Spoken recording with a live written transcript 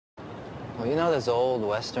Well, you know those old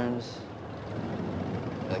westerns?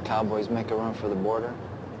 The cowboys make a run for the border?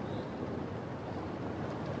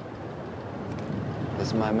 This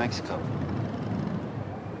is my Mexico.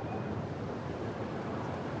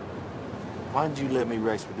 Why did you let me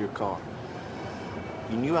race with your car?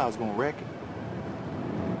 You knew I was gonna wreck it.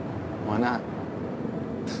 Why not?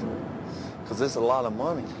 Because it's a lot of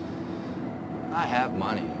money. I have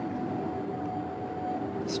money.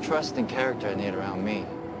 It's trust and character I need around me.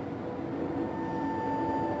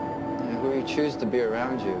 And who you choose to be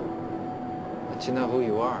around you lets you know who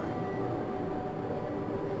you are.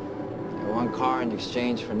 And one car in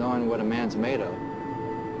exchange for knowing what a man's made of.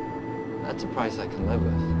 That's a price I can live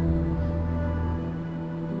with.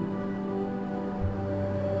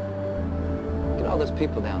 Look at all those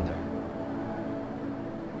people down there.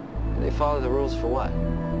 They follow the rules for what?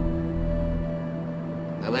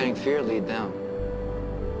 They're letting fear lead them.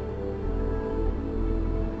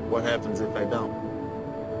 What happens if they don't?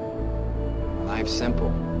 Life's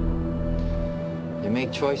simple. You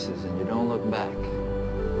make choices and you don't look back.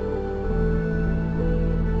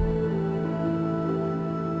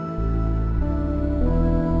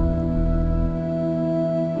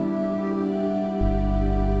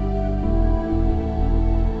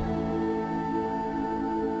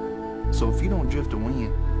 So if you don't drift to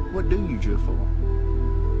win, what do you drift for?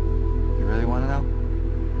 You really want to know?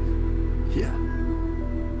 Yeah.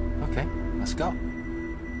 Okay, let's go.